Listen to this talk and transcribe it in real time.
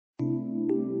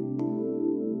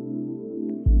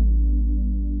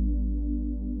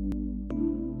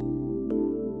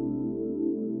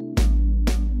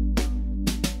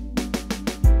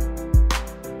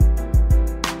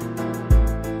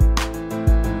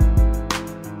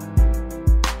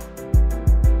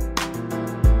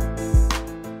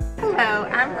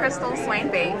Crystal Swain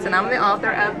Bates, and I'm the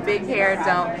author of Big Hair,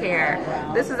 Don't Care.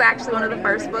 This is actually one of the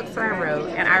first books that I wrote,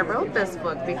 and I wrote this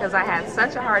book because I had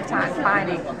such a hard time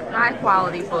finding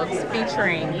high-quality books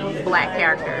featuring black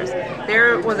characters.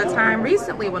 There was a time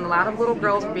recently when a lot of little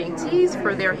girls were being teased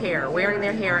for their hair, wearing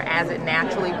their hair as it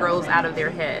naturally grows out of their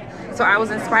head. So I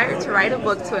was inspired to write a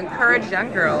book to encourage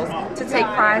young girls to take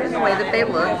pride in the way that they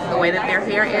look, the way that their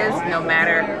hair is, no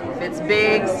matter if it's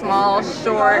big, small,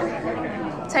 short.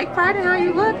 Take pride in how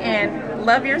you look and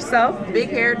love yourself, big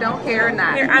hair, don't care or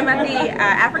not. I'm at the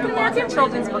African American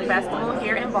Children's Book Festival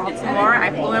here in Baltimore.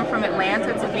 I flew in from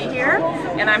Atlanta to be here,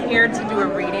 and I'm here to do a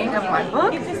reading of my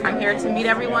book. I'm here to meet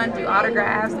everyone, do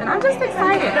autographs, and I'm just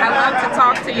excited. I love to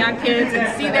talk to young kids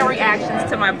and see their reactions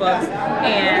to my books,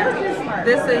 and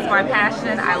this is my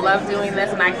passion. I love doing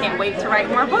this, and I can't wait to write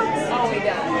more books.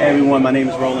 Hey everyone, my name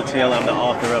is Roland Taylor. I'm the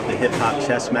author of The Hip Hop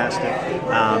Chess Master.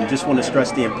 Just want to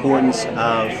stress the importance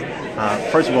of,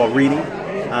 first of all, reading.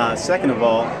 Second of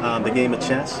all, the game of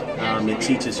chess. It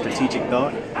teaches strategic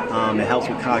thought. It helps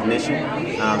with cognition.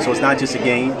 So it's not just a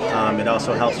game. It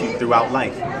also helps you throughout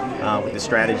life with the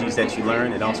strategies that you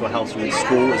learn. It also helps you in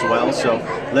school as well. So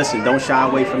listen, don't shy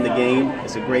away from the game.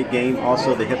 It's a great game.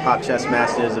 Also, the Hip Hop Chess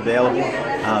Master is available.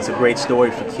 It's a great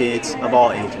story for kids of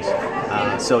all ages.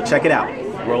 So check it out.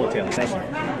 Roland Taylor, thank you.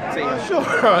 Sure.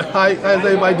 Hi, how's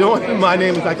everybody doing? My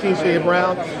name is Akeem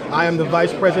Brown. I am the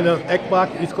Vice President of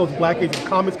ECBOC, East Coast Black Asian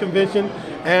Comics Convention.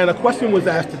 And a question was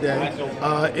asked today,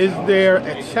 is there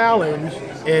a challenge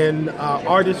in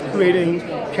artists creating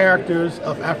characters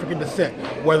of African descent,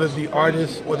 whether the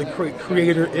artist or the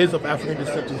creator is of African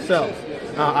descent themselves?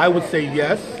 I would say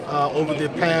yes. Over the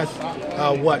past,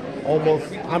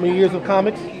 almost how many years of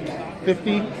comics?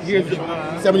 50 years,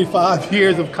 75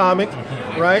 years of comics,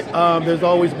 right? There's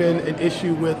always been an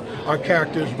issue with our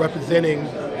characters representing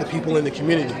the people in the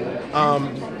community.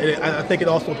 And I think it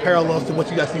also parallels to what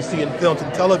you guys see in films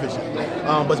and television.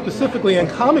 But specifically in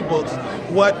comic books,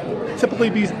 what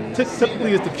typically is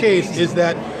the case is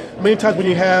that many times when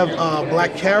you have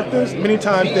black characters, many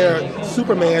times they're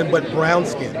Superman but brown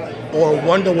skin, or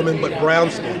Wonder Woman but brown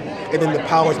skin, and then the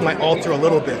powers might alter a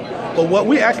little bit. But what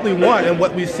we actually want, and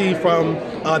what we see from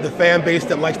the fan base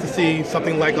that likes to see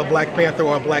something like a Black Panther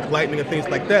or a Black Lightning and things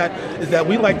like that, is that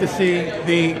we like to see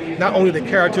not only the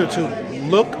character to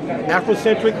look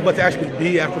Afrocentric, but to actually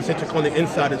be Afrocentric on the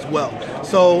inside as well.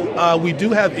 So we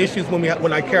do have issues when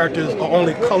our characters are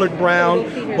only colored brown,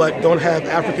 but don't have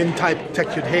African type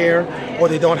textured hair, or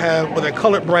they're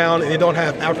colored brown and they don't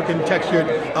have African textured,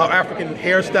 African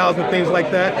hairstyles and things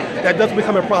like that. That does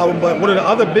become a problem. But one of the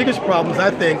other biggest problems,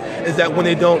 I think, is that when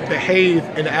they don't behave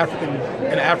in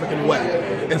an African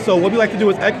way. And so what we like to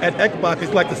do at ECBOC is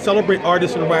we like to celebrate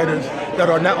artists and writers that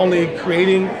are not only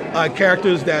creating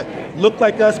characters that look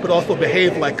like us, but also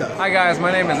behave like us. Hi guys,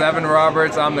 my name is Evan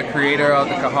Roberts. I'm the creator of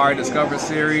the Khahari Discover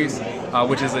series,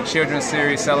 which is a children's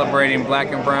series celebrating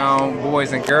black and brown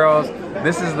boys and girls.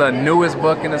 This is the newest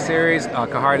book in the series,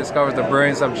 Khahari Discovers the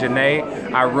Brilliance of Janae.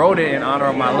 I wrote it in honor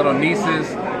of my little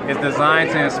nieces. It's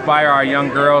designed to inspire our young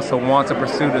girls to want to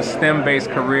pursue the STEM-based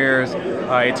careers.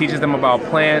 It teaches them about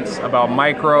plants, about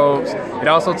microbes. It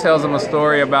also tells them a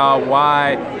story about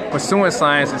why pursuing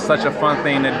science is such a fun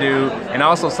thing to do, and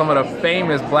also some of the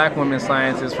famous black women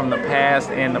scientists from the past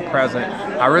and the present.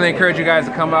 I really encourage you guys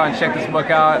to come out and check this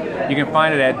book out. You can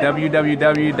find it at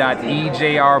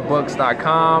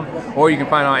www.ejrbooks.com, or you can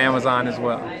find it on Amazon as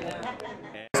well.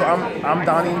 So I'm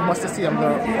Donnie Mustasi. I'm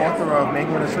the author of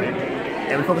Mango in the Tree,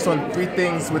 and we focus on three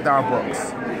things with our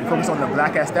books. We focus on the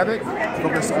black aesthetic, we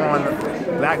focus on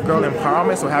black girl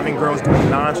empowerment, so having girls doing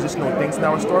non-traditional things in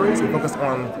our stories. We focus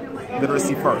on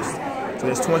literacy first. So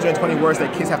there's 220 words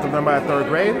that kids have to learn by the 3rd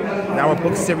grade, and our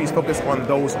book series focus on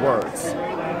those words.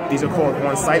 These are called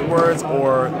on-site words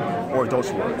or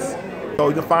adult words. So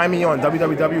you can find me on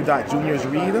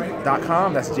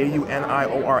www.juniorsread.com, that's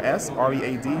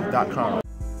JUNIORSREAD.com.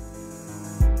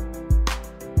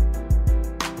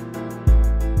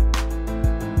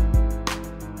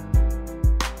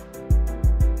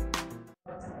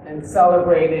 And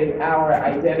celebrated our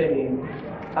identity.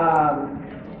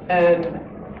 And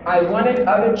I wanted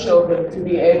other children to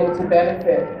be able to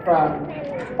benefit from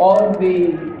all of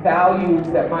the values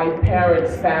that my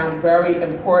parents found very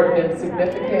important and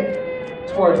significant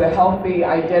towards a healthy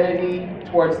identity,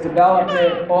 towards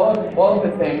development, all of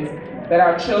the things, that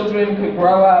our children could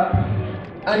grow up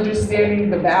understanding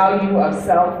the value of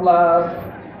self-love,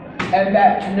 and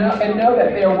know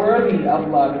that they're worthy of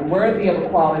love and worthy of a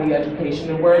quality education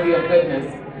and worthy of goodness.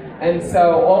 And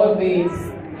so all of these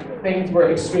things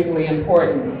were extremely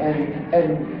important,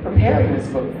 and preparing this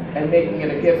book and making it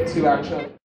a gift to our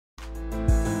children.